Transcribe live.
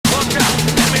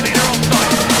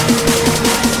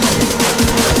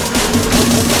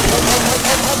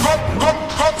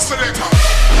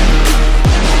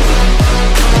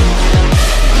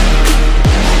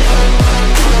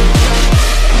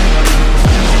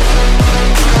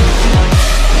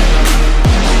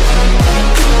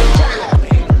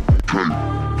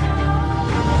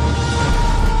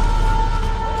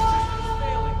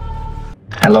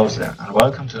Hello there and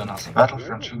welcome to another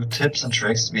Battlefront 2 tips and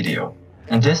tricks video.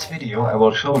 In this video I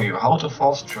will show you how to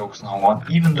force choke someone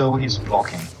even though he's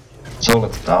blocking. So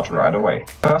let's start right away.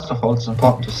 First of all, it's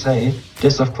important to say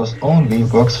this of course only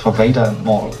works for Vader and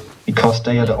Maul, because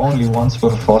they are the only ones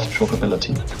with a force choke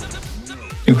ability.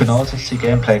 You can also see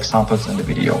gameplay examples in the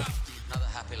video.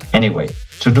 Anyway,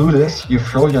 to do this, you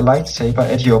throw your lightsaber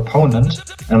at your opponent,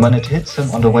 and when it hits him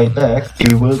on the way back,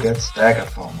 he will get staggered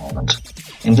for a moment.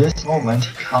 In this moment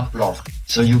he can't block,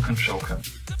 so you can choke him.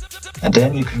 And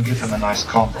then you can give him a nice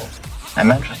combo. I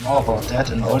mentioned more about that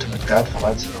in the Ultimate Guide for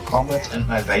Lightsaber Combat and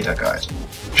my Vader guide.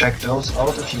 Check those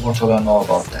out if you want to learn more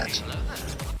about that.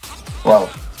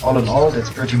 Well, all in all, that's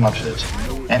pretty much it.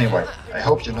 Anyway, I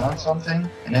hope you learned something,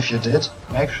 and if you did,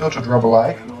 make sure to drop a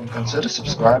like and consider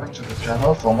subscribing to the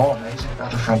channel for more amazing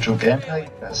Battlefront 2 gameplay,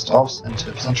 best-ofs and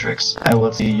tips and tricks. I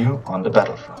will see you on the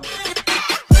Battlefront.